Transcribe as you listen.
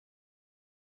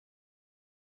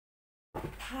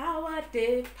Power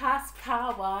they pass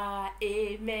power,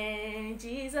 amen.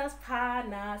 Jesus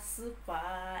pana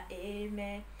super,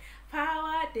 amen.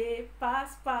 Power they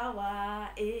pass power,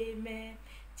 amen.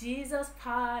 Jesus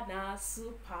pana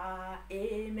super,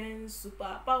 amen.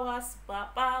 Super power, super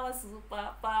power, super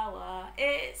power,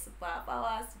 eh? Super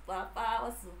power, super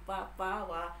power, super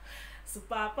power.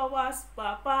 Super power,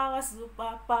 super power,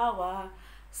 super power.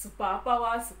 Super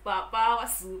power, super power,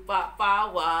 super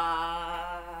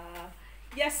power.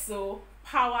 Yes, so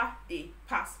power they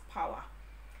pass power.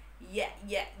 Yeah.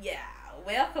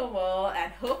 Welcome all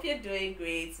and hope you're doing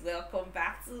great. Welcome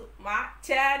back to my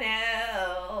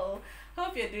channel.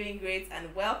 Hope you're doing great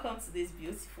and welcome to this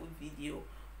beautiful video.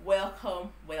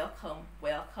 Welcome.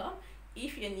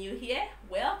 If you're new here,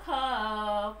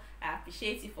 welcome. I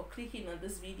appreciate you for clicking on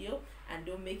this video and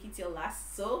don't make it your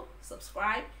last. So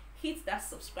subscribe, hit that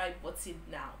subscribe button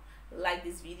now. Like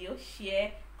this video,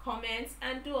 share, comment,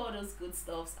 and do all those good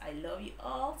stuffs. I love you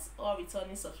all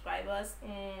returning subscribers.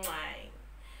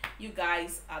 You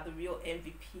guys are the real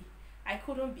MVP. I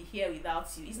couldn't be here without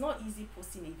you. It's not easy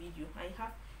posting a video.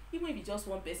 Even if it's just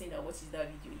one person that watches that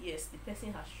video, yes, the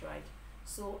person has tried.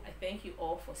 So I thank you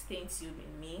all for staying tuned with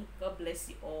me. God bless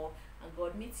you all and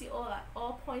God meets you all at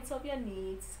all points of your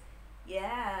needs.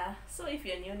 Yeah, so if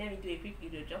you're new, let me do a quick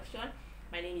introduction.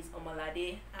 My name is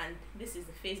Omalade and this is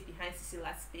the face behind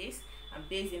Sisiladspace. I'm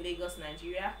based in Lagos,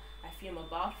 Nigeria. I film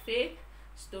about faith,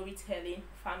 storytelling,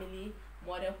 family,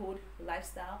 motherhood,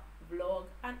 lifestyle, vlog,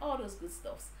 and all those good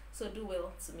stuffs. So do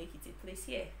well to make it a place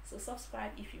here. So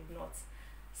subscribe if you've not.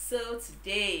 So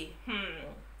today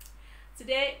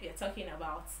we are talking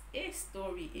about a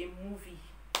story, a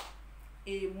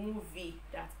movie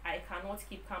that I cannot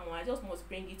keep calm on. I just must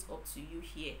bring it up to you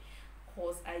here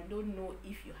because I don't know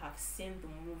if you have seen the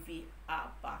movie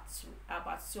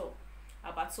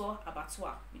Abattoir,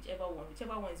 whichever one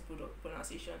is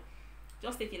pronunciation.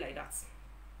 Just take it like that.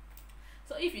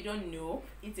 So if you don't know,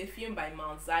 it's a film by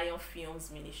Mount Zion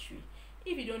Films Ministry.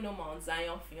 If you don't know Mount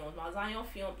Zion Film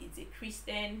is a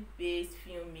Christian-based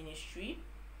film ministry.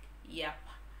 Yep.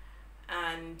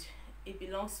 And it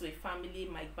belongs to a family,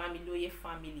 Mike Bamiloye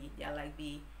family. They are like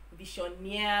the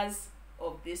visionaries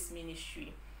of this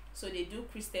ministry. So they do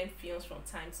Christian films from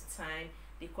time to time.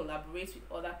 They collaborate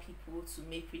with other people to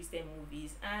make Christian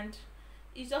movies, and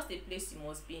it's just a place you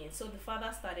must be in. So the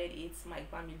father started it, Mike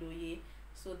Bamiloye.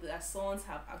 So their sons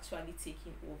have actually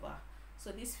taken over.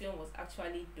 So this film was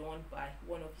actually done by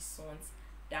one of his sons,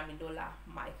 Damilola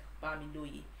Mike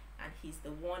Bamiloye, and he's the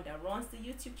one that runs the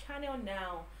YouTube channel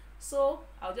now. So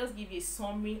I'll just give you a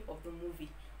summary of the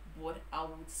movie, but I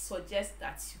would suggest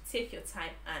that you take your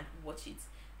time and watch it.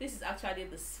 This is actually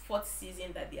the 4th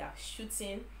season that they are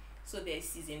shooting. So there's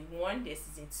season 1, there's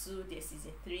season 2, there's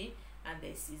season 3, and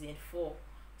there's season 4.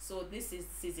 So this is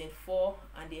season 4,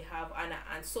 and they have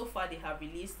and so far they have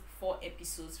released 4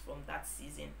 episodes from that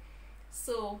season.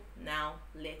 So now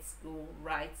let's go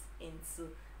right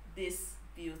into this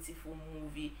beautiful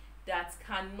movie that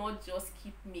cannot just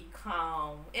keep me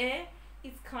calm. It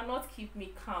cannot keep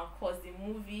me calm because the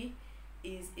movie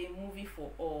is a movie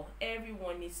for all.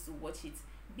 Everyone needs to watch it.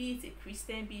 Be it a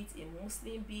Christian, be it a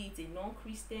Muslim, be it a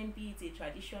non-Christian, be it a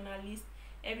traditionalist,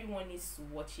 everyone needs to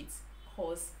watch it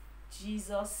because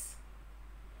Jesus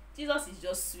is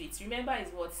just sweet. Remember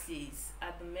is what says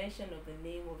at the mention of the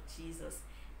name of Jesus,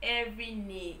 every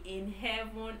knee in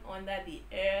heaven, under the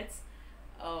earth,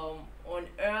 on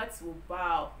earth will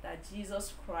bow that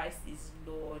Jesus Christ is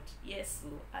Lord. Yes, so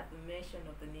at the mention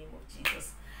of the name of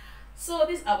Jesus. So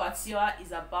this Abattoir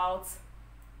is about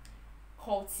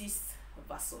cultists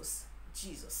versus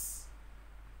Jesus.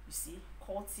 You see,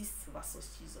 cultists versus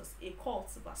Jesus. A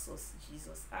cult versus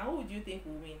Jesus. And who do you think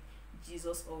will win?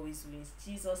 Jesus always wins.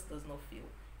 Jesus does not fail.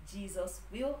 Jesus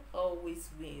will always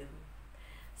win.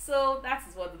 So that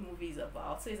is what the movie is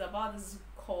about. So it's about this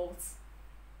cult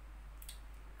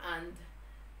and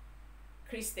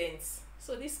Christians.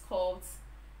 So this cult,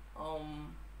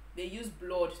 they use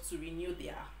blood to renew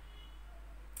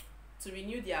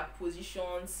their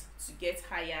positions, to get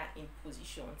higher in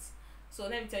positions. So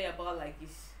let me tell you about like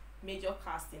this major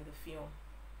cast in the film.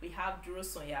 We have Duro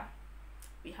Sonya,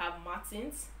 we have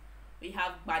Martins, we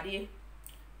have Bade,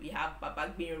 we have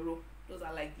Babagbenro. Those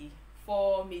are like the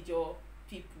 4 major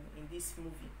people in this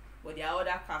movie. But there are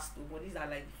other cast too, but these are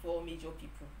like the 4 major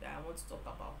people that I want to talk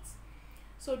about.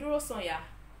 So Duro Sonya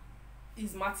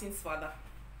is Martin's father.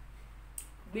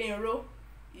 Benro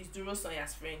is Duro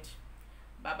Sonya's friend.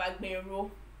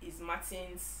 Babagbenro is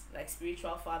Martin's like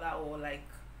spiritual father, or like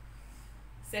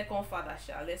second father,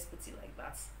 let's put it like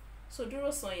that. So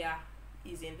Duro Sonya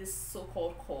is in this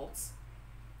so-called cult.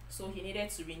 So he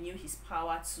needed to renew his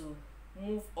power to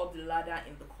move up the ladder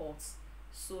in the court.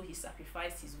 So he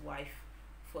sacrificed his wife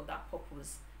for that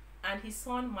purpose. And his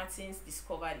son Martins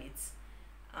discovered it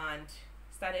and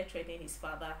started threatening his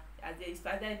father. As they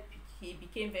started, he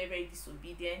became very, very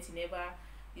disobedient. He never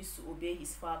used to obey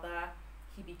his father.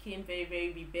 He became very,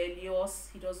 very rebellious.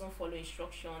 He doesn't follow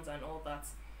instructions and all that.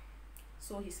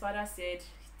 So his father said,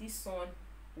 this son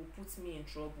will put me in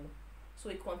trouble. So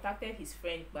he contacted his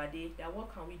friend Bade that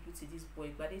what can we do to this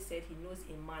boy. Bade said he knows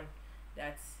a man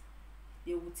that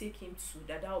they will take him to,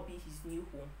 that will be his new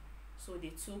home. So they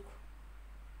took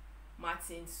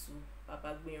Martin to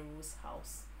Baba Gbenro's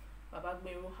house. Baba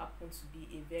Gbenro happened to be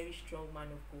a very strong man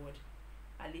of God.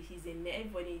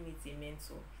 Everybody needs a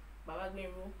mentor. Baba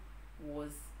Gbenro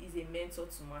is a mentor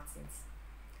to Martins.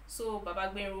 So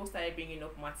Baba Gbenro started bringing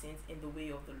up Martins in the way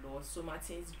of the Lord. So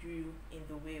Martins grew in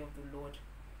the way of the Lord,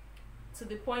 to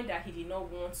the point that he did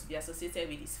not want to be associated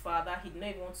with his father. He did not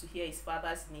even want to hear his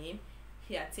father's name.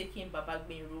 He had taken Baba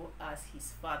Gbenro as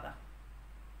his father.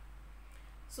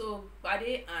 So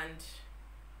Bade and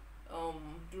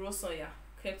Duro Sonya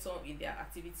kept on with their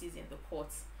activities in the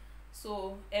court.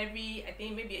 So I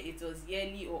think maybe it was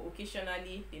yearly or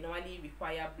occasionally, they normally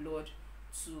require blood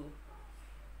to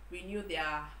renew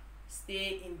their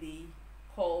stay in the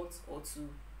court or to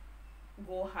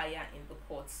go higher in the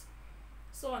courts.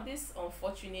 So on this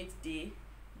unfortunate day,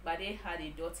 Bade had a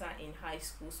daughter in high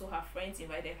school, so her friends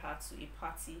invited her to a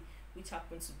party which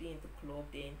happened to be in the club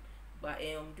then. But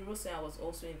Duro Sonya was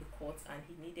also in the court and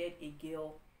he needed a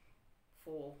girl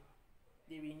for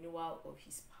the renewal of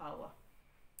his power.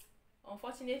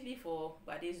 Unfortunately for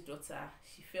Bade's daughter,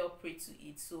 she fell prey to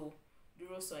it, so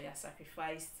Duro Sonya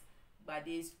sacrificed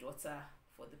Bade's daughter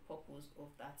for the purpose of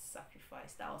that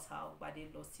sacrifice. That was how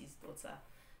Bade lost his daughter.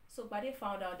 So Bade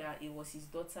found out that it was his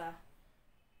daughter.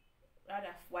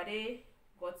 Rather, Bade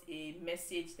got a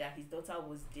message that his daughter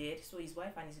was dead. So his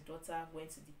wife and his daughter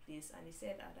went to the place and he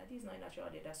said that this is not a natural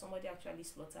death, that somebody actually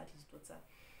slaughtered his daughter.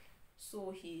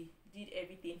 So he did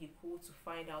everything he could to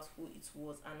find out who it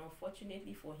was, and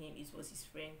unfortunately for him, it was his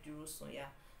friend Duro Sonya.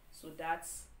 So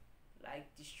that's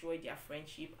like destroyed their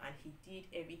friendship, and he did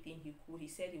everything he could. He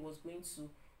said he was going to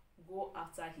go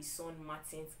after his son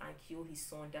Martins and kill his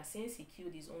son, that since he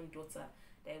killed his own daughter,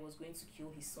 that he was going to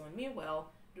kill his son.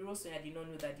 Meanwhile, Duro Sonya did not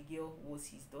know that the girl was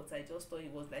his daughter. He just thought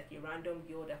it was like a random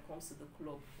girl that comes to the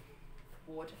club.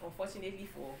 But unfortunately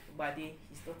for Bade,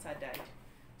 his daughter died.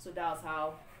 So that was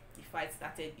how the fight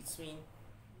started between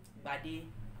Bade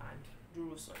and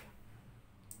Duro Sonya.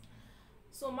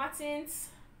 So Martins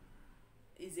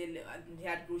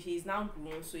he's now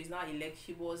grown, so he's now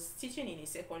he was teaching in a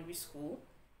secondary school.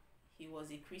 He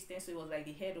was a Christian, so he was like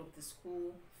the head of the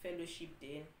school fellowship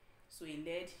then. So he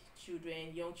led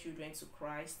young children to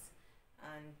Christ,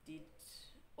 and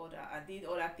did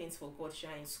other things for God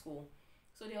in school.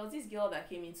 So there was this girl that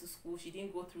came into school. She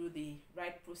didn't go through the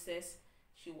right process.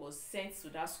 She was sent to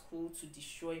that school to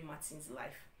destroy Martin's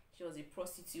life. She was a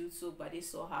prostitute, so Bade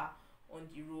saw her on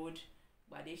the road.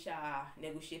 Bade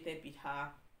negotiated with her.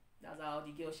 That's how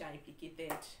the girl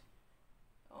implicated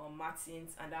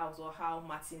Martins, and that was how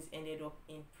Martins ended up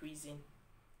in prison.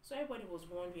 So everybody was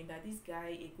wondering that this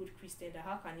guy, a good Christian, that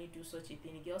how can he do such a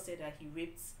thing? The girl said that he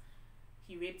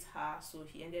raped her, so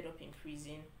he ended up in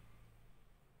prison.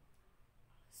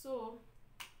 So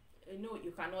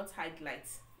you cannot hide light.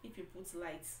 If you put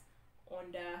light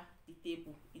under the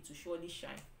table, it will surely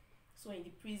shine. So in the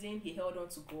prison, he held on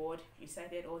to God,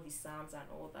 recited all the psalms and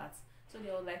all that. So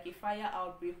there was like a fire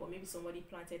outbreak, or maybe somebody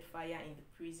planted fire in the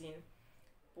prison.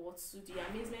 But to the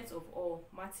amazement of all,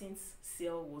 Martin's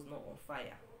cell was not on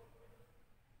fire.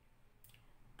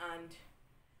 And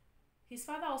his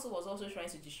father was also trying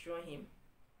to destroy him.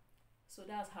 So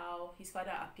that's how his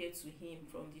father appeared to him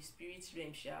from the spirit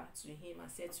realm to him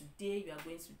and said, today you are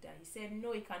going to die. He said,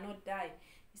 no, he cannot die.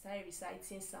 He started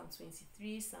reciting Psalm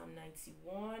 23, Psalm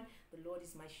 91. The Lord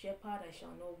is my shepherd, I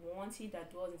shall not want. He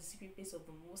that dwells in the secret place of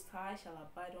the Most High shall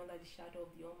abide under the shadow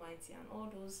of the Almighty. And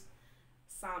all those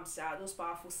psalms, those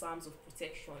powerful psalms of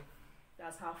protection.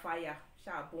 That's how fire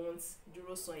burns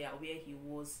Duro Sonya where he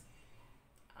was.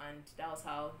 And that was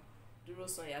how Duro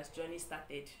Sonya's journey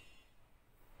started.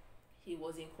 He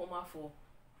was in coma for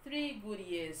 3 good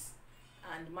years,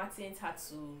 and Martins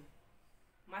was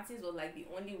like the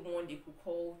only one they could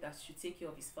call that should take care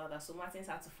of his father. So Martins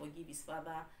had to forgive his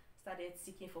father, started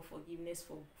seeking for forgiveness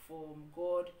from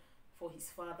God for his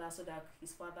father, so that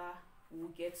his father will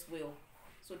get well.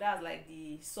 So that's like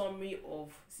the summary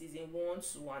of season 1,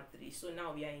 2, and 3. So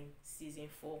now we are in season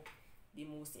 4, the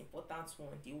most important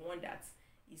one, the one that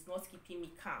is not keeping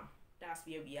me calm. That's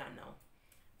where we are now.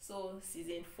 So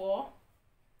season 4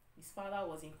 is father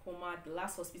was in coma. The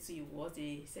last hospital he was,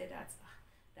 they said that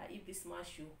that if this man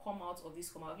should come out of this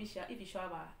coma, if he should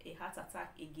have a heart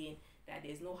attack again, that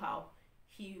there's no how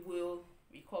he will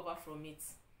recover from it.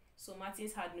 So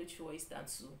Martins had no choice than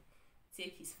to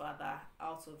take his father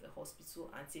out of the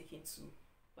hospital and take him to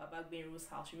Baba Gbenro's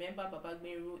house. Remember, Baba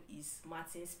Gbenro is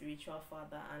Martin's spiritual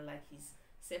father and like his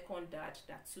second dad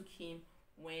that took him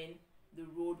when the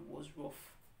road was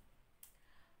rough.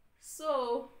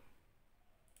 So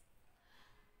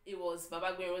it was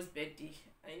Baba Gbenro's birthday.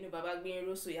 I know Baba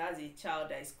Gbenro, so he has a child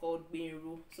that is called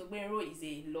Gbenro. So Gbenro is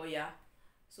a lawyer.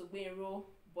 So Gbenro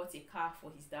bought a car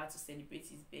for his dad to celebrate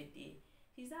his birthday.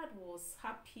 His dad was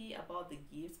happy about the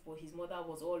gift, but his mother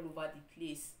was all over the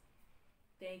place,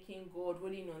 thanking God,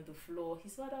 rolling on the floor.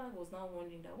 His father was now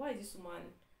wondering that why is this woman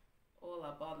all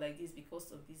about like this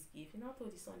because of this gift. He now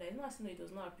told his son that he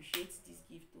does not appreciate this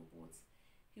gift though, but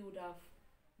he would have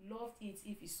loved it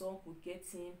if his son could get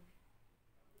him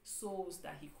souls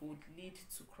that he could lead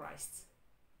to Christ.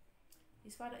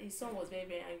 His son was very,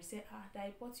 very angry. He said, that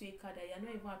I bought you a car that you are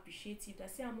not even appreciative. That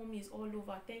say our mommy is all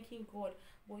over thanking God,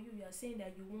 but you are saying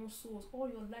that you want souls. All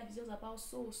your life is just about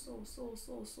souls.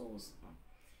 His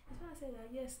father said that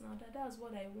yes, now that's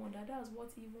what I want. That's what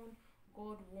even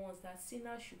God wants. That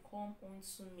sinners should come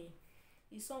unto me.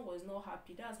 His son was not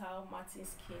happy. That's how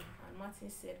Martins came, and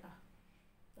Martin said,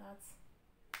 that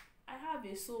I have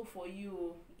a soul for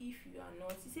you. If you are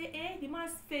not, he said, the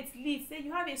man's faith leads. Say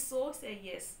you have a soul. Say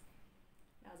yes.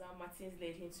 That's how Martins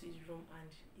led him to his room, and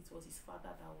it was his father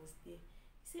that was there.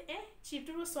 He said, Chief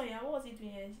Durosonya, what was it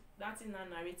doing? That thing now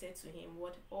narrated to him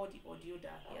what all the audio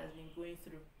that he has been going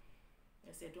through.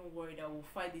 I said, don't worry, that we'll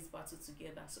fight this battle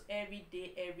together. So every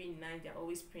day, every night, they're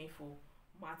always praying for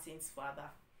Martin's father.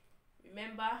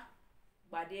 Remember,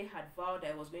 Bade had vowed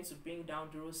that he was going to bring down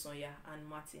Durosonya and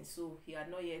Martin, so he had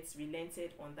not yet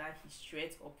relented on that his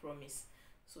threat or promise.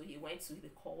 So he went to the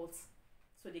court.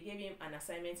 So they gave him an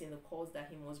assignment in the court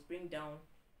that he must bring down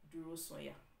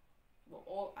Durosonya. But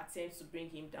all attempts to bring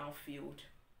him down failed.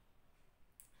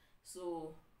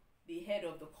 So the head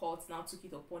of the court now took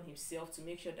it upon himself to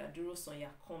make sure that Durosonya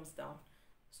comes down.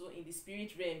 So in the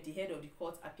spirit realm, the head of the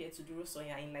court appeared to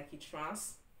Durosonya in like a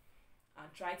trance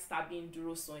and tried stabbing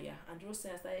Durosonya. And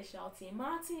Durosonya started shouting,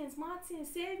 Martins,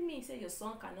 save me. He said, your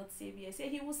son cannot save you. He said,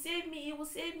 he will save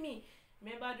me.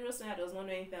 Remember, Durosonya does not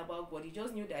know anything about God. He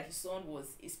just knew that his son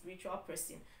was a spiritual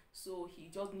person. So he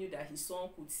just knew that his son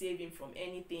could save him from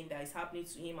anything that is happening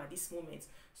to him at this moment.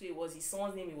 So it was his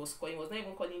son's name he was calling. He was not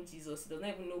even calling Jesus. He does not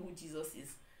even know who Jesus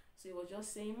is. So he was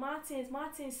just saying,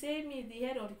 Martins, save me. The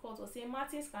head of the court was saying,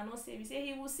 Martins cannot save you. He said,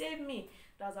 he will save me.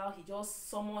 That's how he just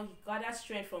summoned, he gathered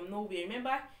strength from nowhere.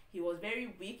 Remember, he was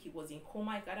very weak. He was in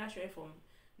coma. He gathered strength from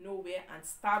nowhere and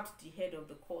stabbed the head of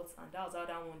the court. And that was how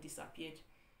that one disappeared.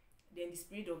 Then the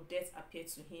spirit of death appeared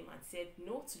to him and said,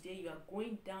 no, today you are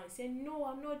going down. He said, no,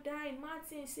 I'm not dying.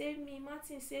 Martin, save me.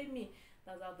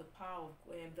 That's how the power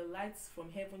of the lights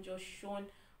from heaven just shone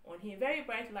on him. Very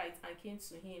bright light, and came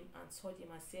to him and told him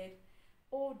and said,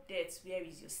 oh death, where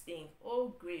is your sting?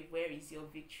 Oh grave, where is your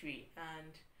victory?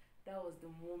 And that was the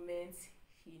moment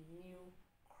he knew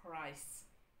Christ.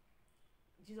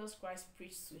 Jesus Christ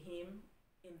preached to him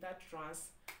in that trance.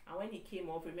 And when he came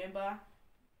up, remember,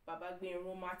 Baba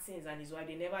Gbenro, Martins and his wife,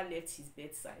 they never left his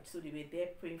bedside, so they were there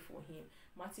praying for him.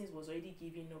 Martins was already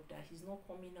giving up that he's not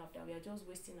coming up, that we are just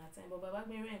wasting our time. But Baba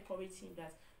Gbenro encouraged him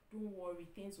that don't worry,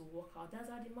 things will work out. That's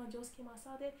how the man just came and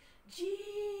shouted,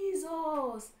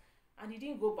 Jesus! And he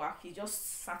didn't go back, he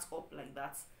just sat up like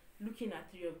that, looking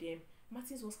at three of them.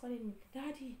 Martins was calling him,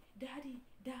 Daddy,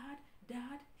 Dad.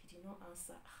 He did not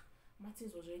answer.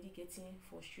 Martins was already getting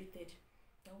frustrated.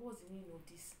 That was the meaning of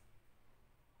this.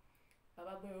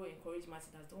 Baba Gbenro encouraged Martin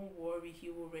that don't worry, he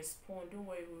will respond. Don't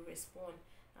worry, he will respond.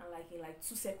 And like in like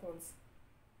 2 seconds,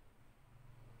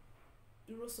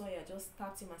 Durosonya just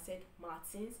tapped him and said,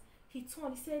 Martins. He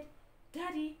turned, he said,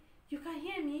 Daddy, you can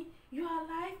hear me? You are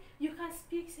alive? You can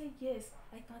speak? He said, yes,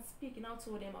 I can speak. He now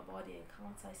told them about the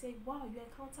encounter. I said, wow, you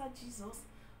encountered Jesus.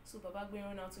 So Baba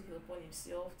Gbenro now took it upon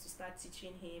himself to start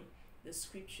teaching him the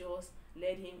scriptures,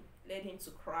 led him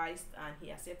to Christ, and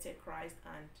he accepted Christ.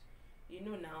 And you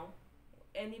know now,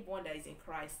 anyone that is in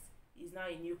Christ is now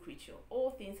a new creature.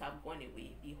 All things have gone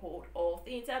away. Behold, all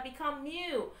things have become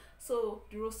new. So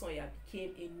Durosonya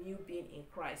became a new being in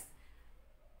Christ.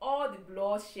 All the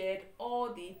blood shed,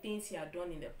 all the things he had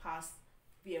done in the past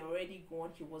were already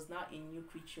gone. He was now a new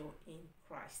creature in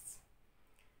Christ.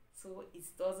 So it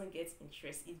doesn't get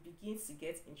interesting. It begins to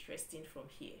get interesting from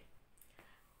here.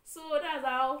 So that's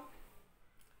how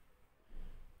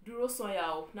Duro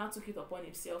Sanya now took it upon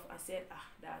himself and said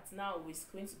that now he's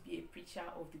going to be a preacher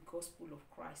of the gospel of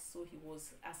Christ. So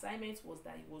assignment was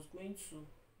that he was going to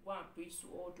go and preach to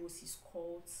all those his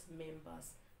cult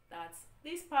members that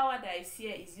this power that is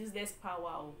here is useless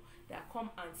power, that come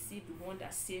and see the one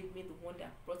that saved me, the one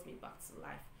that brought me back to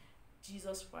life.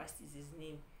 Jesus Christ is his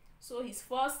name. So his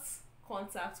first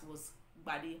contact was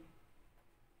Gbade.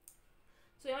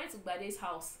 So he went to Gbade's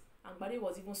house, and Gbade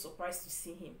was even surprised to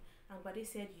see him. And Gbade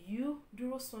said, "You,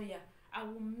 Duro Sanya, I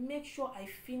will make sure I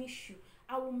finish you.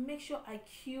 I will make sure I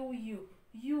kill you.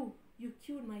 You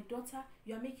killed my daughter.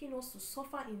 You are making us to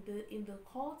suffer in the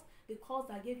cult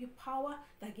that gave you power,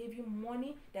 that gave you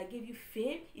money, that gave you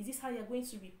fame. Is this how you are going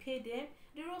to repay them?"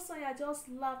 Duro Sanya just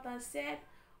laughed and said,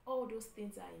 "All those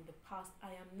things are in the past.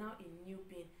 I am now a new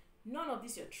being. None of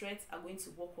these your threats are going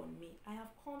to work on me. I have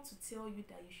come to tell you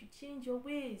that you should change your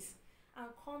ways and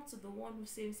come to the one who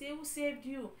saved you." Say, "Who saved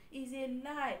you?" Is a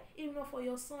lie. Even not for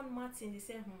your son Martin. They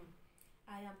said,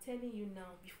 "I am telling you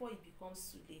now before it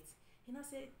becomes too late." He now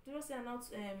said,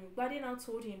 Gbade now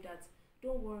told him that,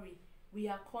 "Don't worry, we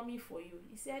are coming for you."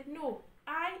 He said, "No,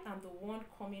 I am the one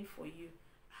coming for you."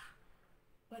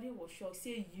 Gbade was shocked.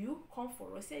 Say, "You come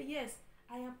for us?" Say, "Yes,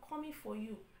 I am coming for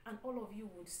you, and all of you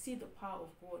will see the power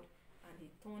of God." And he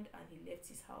turned and he left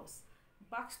his house.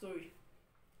 Backstory: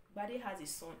 Gbade has a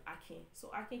son, Akin. So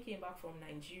Akin came back from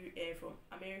from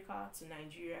America to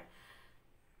Nigeria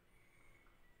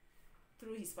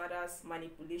through his father's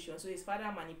manipulation. So his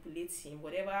father manipulates him.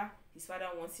 Whatever his father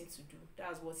wants him to do,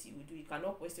 that's what he will do. He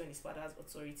cannot question his father's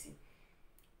authority.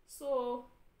 So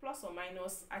plus or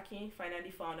minus, Akin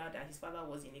finally found out that his father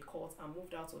was in a cult and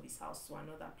moved out of his house to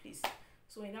another place.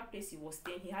 So in that place he was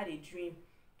staying, he had a dream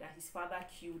that his father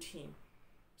killed him.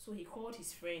 So he called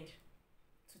his friend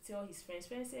to tell his friends.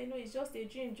 Friends said, "No, it's just a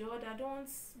dream, Joe. That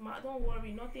don't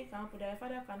worry, nothing can happen. That your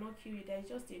father cannot kill you. That it's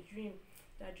just a dream.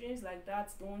 That dreams like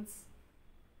that don't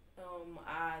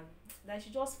and that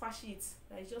she just fash it.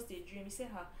 That it's just a dream." He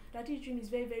said, that this dream is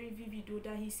very, very vivid though,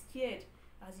 that he's scared."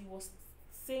 As he was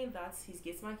saying that, his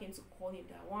gateman came to call him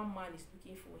that one man is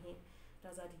looking for him.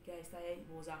 That's how the guy started.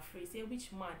 He was afraid. He said,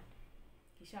 "Which man?"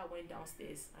 He went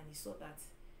downstairs and he saw that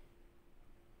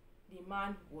the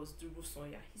man was Duro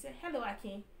Sanya. He said, "Hello,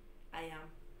 Akin. I am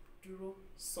Duro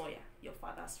Sanya, your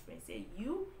father's friend." Say,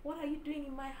 "You? What are you doing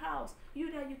in my house?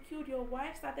 You that you killed your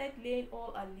wife?" Started laying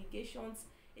all allegations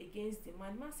against the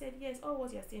man. The man said, "Yes, all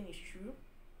what you're saying is true,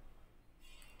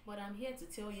 but I'm here to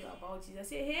tell you about Jesus."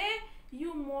 Say, "Hey,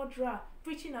 you murderer,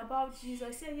 preaching about Jesus."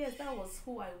 I said, "Yes, that was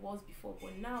who I was before,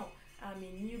 but now I'm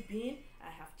a new being. I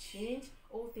have changed.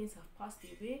 All things have passed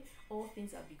away. All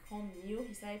things have become new."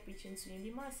 He started preaching to him.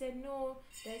 The man said, "No,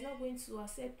 that is not going to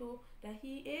accept that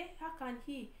how can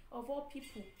he, of all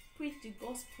people, preach the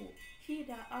gospel? He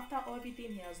that after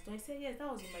everything he has done." He said, "Yes,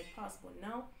 that was in my past, but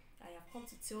now I have come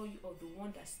to tell you of the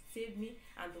one that saved me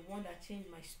and the one that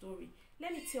changed my story.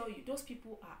 Let me tell you, those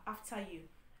people are after you.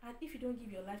 And if you don't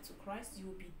give your life to Christ, you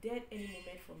will be dead any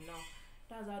moment from now."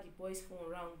 That's how the boy's phone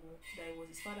rang. That it was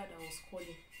his father that was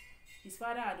calling. His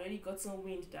father had already gotten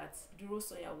wind that Duro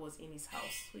Sanya was in his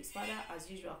house. So his father,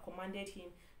 as usual, commanded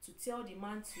him to tell the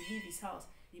man to leave his house.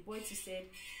 The boy too said,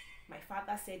 "My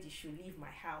father said you should leave my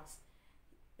house."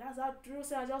 That's how Duro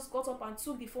Sanya just got up and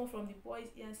took the phone from the boy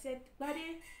and said,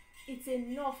 "Gbade, it's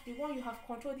enough. The one you have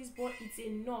controlled this boy, it's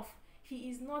enough. He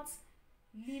is not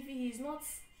living, he is not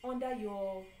under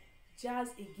your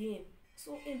jazz again.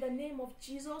 So in the name of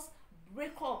Jesus,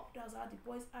 break up." That's how the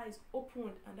boy's eyes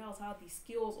opened, and that was how the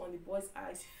scales on the boy's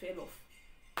eyes fell off.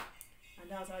 And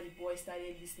that was how the boy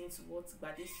started listening to what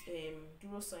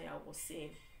Duro Sanya was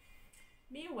saying.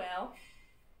 Meanwhile,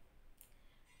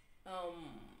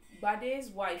 Gbade's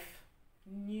wife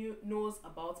knows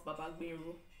about Baba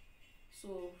Gbenro.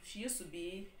 So she used to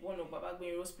be one of Baba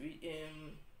Gbenro's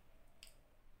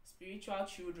spiritual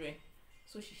children.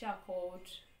 So she called.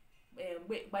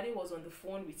 Gbade was on the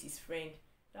phone with his friend.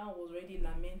 That was already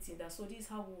lamenting that, "So this is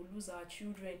how we will lose our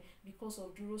children because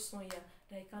of Duro Sanya.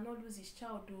 That he cannot lose his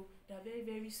child though. That very,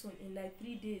 very soon, in like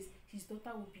 3 days, his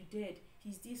daughter will be dead.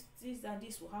 This and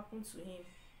this will happen to him."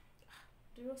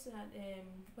 Duro Sanya,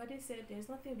 Gbade said, "There's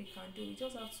nothing we can do. We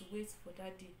just have to wait for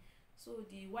that day." So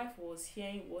the wife was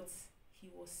hearing what he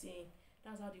was saying.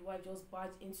 That's how the wife just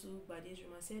barged into Gbade's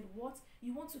room and said, "What?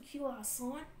 You want to kill our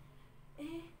son?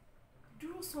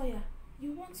 Duro Sanya,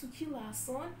 you want to kill our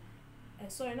son?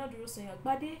 Sorry, not Duro Sanya.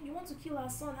 Gbade, you want to kill our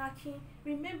son, Akin?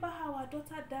 Remember how our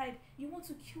daughter died? You want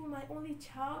to kill my only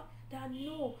child? That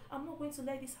no, I'm not going to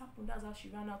let this happen." That's how she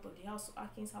ran out of the house to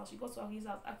Akin's house. She got to Akin's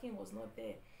house. Akin was not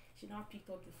there. She now picked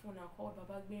up the phone and called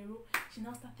Baba Gbenro. She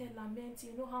now started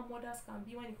lamenting. You know how mothers can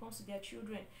be when it comes to their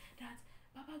children. That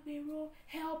Baba Gbero,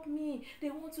 help me, they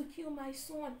want to kill my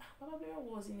son. Baba Gbero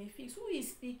was in a fix. Who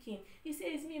is speaking? He says,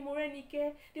 it's me,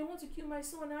 Morenike. They want to kill my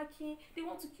son, Akin. They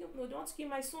want to kill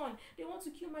my son. They want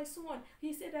to kill my son.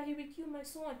 He said that he will kill my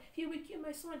son. He will kill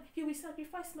my son. He will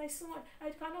sacrifice my son. I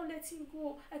cannot let him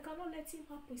go. I cannot let him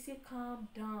happen. He said, calm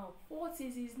down. What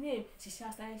is his name? She's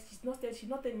not telling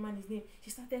the man his name. She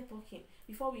started talking.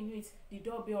 Before we knew it, the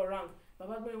doorbell rang.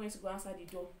 Baba Gbero went to go answer the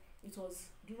door. It was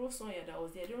Duro Sonya that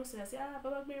was there. Duro Sonya said,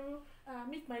 Baba Gbero,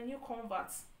 meet my new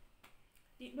convert.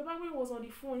 Baba Gbero was on the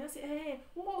phone. I said, hey,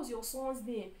 what was your son's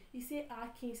name? He said,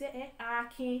 Akin. He said,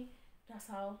 Akin. That's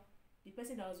how the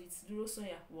person that was with Duro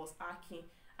Sonya was Akin.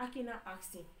 Akin now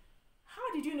asked him,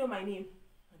 how did you know my name?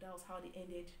 And that was how they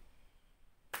ended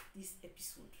this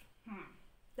episode.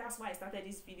 That's why I started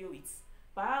this video with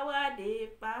power they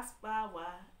pass power.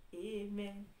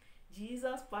 Amen.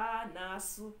 Jesus power na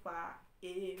super.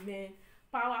 Amen.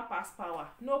 Power past power.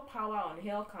 No power on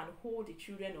hell can hold the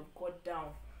children of God down.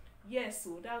 Yes,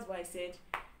 so that's why I said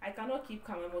I cannot keep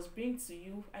calm. I must bring to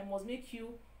you, I must make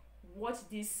you watch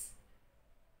this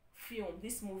film,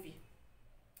 this movie.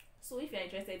 So if you're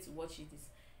interested to watch it,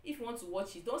 if you want to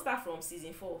watch it, don't start from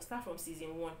season 4, start from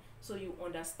season 1, so you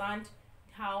understand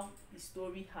how the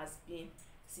story has been.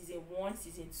 Season 1,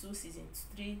 season 2, season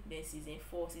 3, then season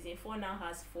 4. Season 4 now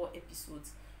has 4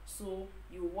 episodes. So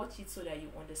you watch it so that you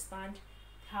understand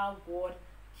how God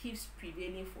keeps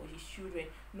prevailing for his children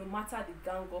no matter the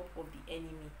gang up of the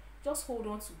enemy. Just hold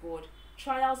on to God.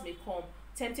 Trials may come,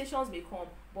 temptations may come,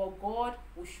 but God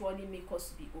will surely make us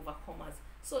to be overcomers.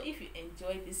 So if you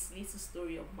enjoyed this little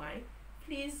story of mine,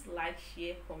 please like,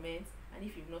 share, comment, and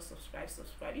if you've not subscribed,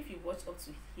 subscribe. If you watch up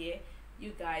to here,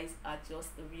 you guys are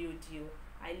just the real deal.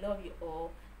 I love you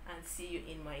all and see you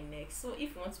in my next. So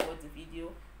if you want to watch the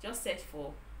video, just search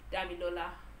for Damilola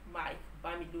Mike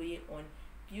Bamiloye on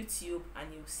YouTube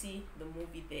and you'll see the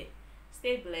movie there.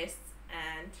 Stay blessed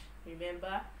and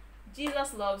remember,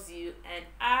 Jesus loves you and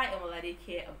I am Olade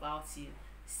care about you.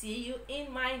 See you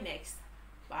in my next.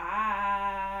 Bye.